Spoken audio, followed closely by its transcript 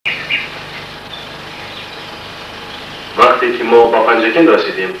وقتی که ما با پنجکین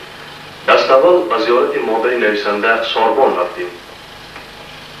رسیدیم دست اول به زیارت مادر نویسنده ساربان رفتیم.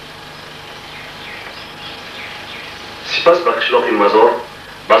 سپس به قشلاق مزار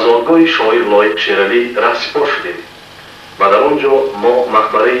به زادگاه شاعر لویق شرالî رهسپار شدیم و در آنجا ما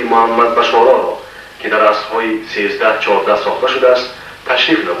مقبره محمد بشارا را که در عصرهای 13-14 ساخته شده است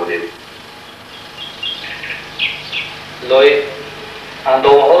تشریف نمودیم. لویق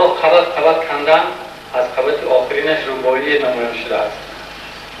اندامه ها را قبط کندن از قبط آخرینش روبایی نمایان شده است.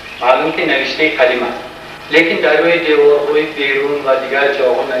 معلوم که نوشته قدیم است، لیکن در روی دیوارهای بیرون و دیگر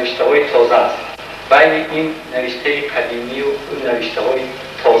جاها نوشته های تازه است. بین این نوشته قدیمی و اون نوشته های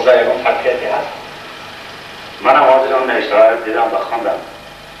تازه یکان فرقیتی هست. من هم حاضر اون نوشته ها دیدم و خواندم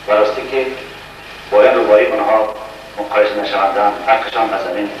و راستی که با این روبایی اونها مقایسه نشوندن فرقشان از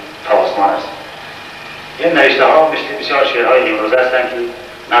زمین تا آسمان است. این نوشته ها مثل بسیار شعرهای امروزه هستند که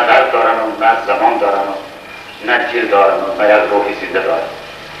نه درد دارن و نه زمان دارن و نه دل دارن و نه یک روحی زنده دارن.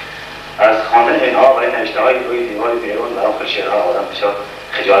 از خواندن اینها و این نوشته های روی دیوار بیرون و آخر شعرها آدم بسیار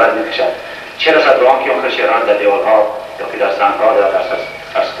خجالت میکشد. چه رسد به آنکه آخر شعرها در دیوارها یا که در سنگها یا در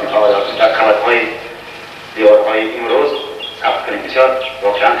ستونها یا در قبطهای دیوارهای امروز ثبت کنیم. بسیار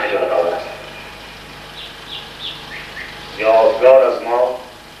واقعا خجالت آور است. یادگار از ما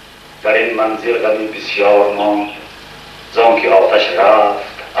در این منزل غمی بسیار ماند، زان که آتش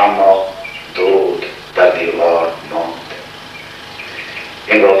رفت اما دود در دیوار ماند.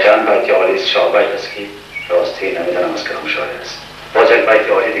 این واقعا بیت عالی شاه بیت است که راستی نمیدانم از کدام شاعر است. باز یک بیت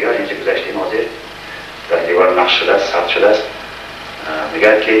عالی دیگر اینجا گذشته ماضی در دیوار نقش شده است، ثبت شده است.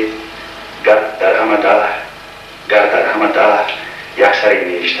 میگه که گر در همه دهر یک سری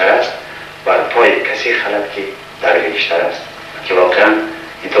نیشتر است بر پای کسی خلد که درویشتر است. که واقعا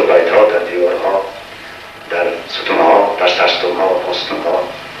اینطور بیت ها در دیوارها، در ستونها، در سرستونها و پستونها،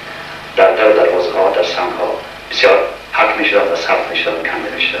 در در دروازه ها، در سنگها بسیار حک می شدن و ثبت می شدن و کنده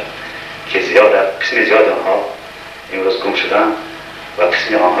می شدن که قسم زیاد آنها امروز گم شدن و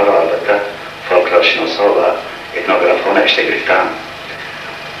قسم آنها را البته فولکلورشناسا و اتنوگراف ها نوشته گرفتن.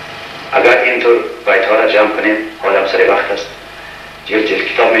 اگر اینطور بیت ها را جمع کنیم حال هم سر وقت است، جلد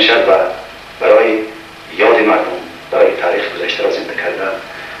کتاب می شد و برای یاد مردم، برای تاریخ گذشته را زنده کردن،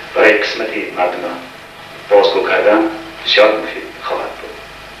 برای قسمتی مردم بازگو کردن بسیار مفید خواهد بود.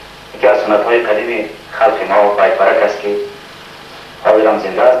 یکی از سنت های قدیم خلق ما بیت برک است که حاضر هم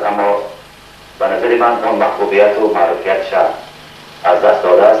زنده است، اما به نظر من اون محبوبیت و معروفیتش از دست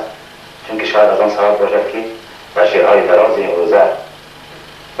داده است، چون که شاید از آن سبب باشد که در شعرهای دراز امروزه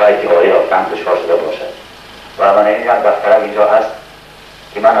بیت عالی یافتن دشوار شده باشد. و من این بخترک اینجا هست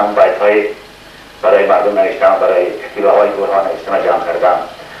که من هم بیت های برای مردم نوشتم، برای کتیبه های گورها نوشتم و جمع کردم.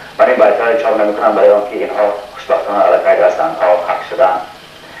 من این بیت های چاپ نمی کنم برای آنکه اینها خوشبختانه علاقه دستند ها حق شدن.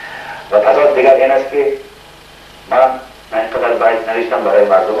 و تضاد دیگر این است که من اینقدر بیت نوشتم برای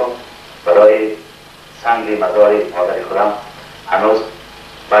مردم، برای سنگ مزار مادر خودم هنوز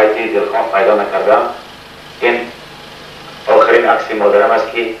بیتی دلخواه پیدا نکردم. این آخرین عکس مادرم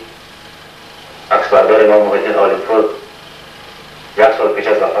است که عکس بردار امام محیدین عالی پور 1 سال پیش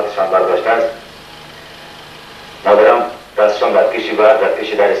از وفاتشان برداشته است. مادرم دستشان در پیش برد، در پیش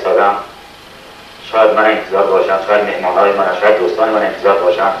در ایستادم. شاید من انتظار باشم، شاید مهمانهای من، شاید دوستان من انتظار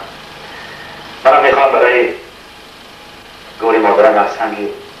باشم. منم میخوام برای گوری مادرم یک سنگ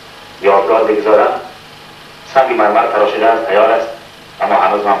یادگار بگذارم. سنگ مرمر تراشیده است، تیار است، اما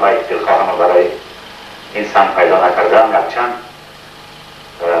هنوز من بیت دلخواهم برای این سنگ پیدا نکردم. یک چند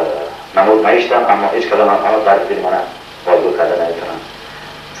نمود نوشتم، اما هیچ کدام آنها در دل من بازگو کرده نمیتونم.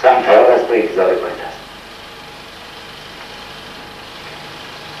 سنگ تیار است و انتظار کنید است.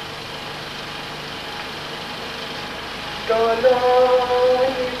 دالای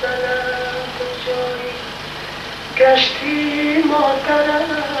بلند و جایی گشتی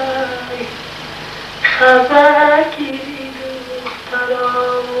مادرای، خبر گیری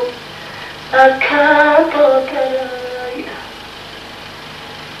دخترام اکد دادرای.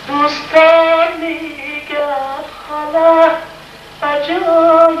 دوستان میگه خاله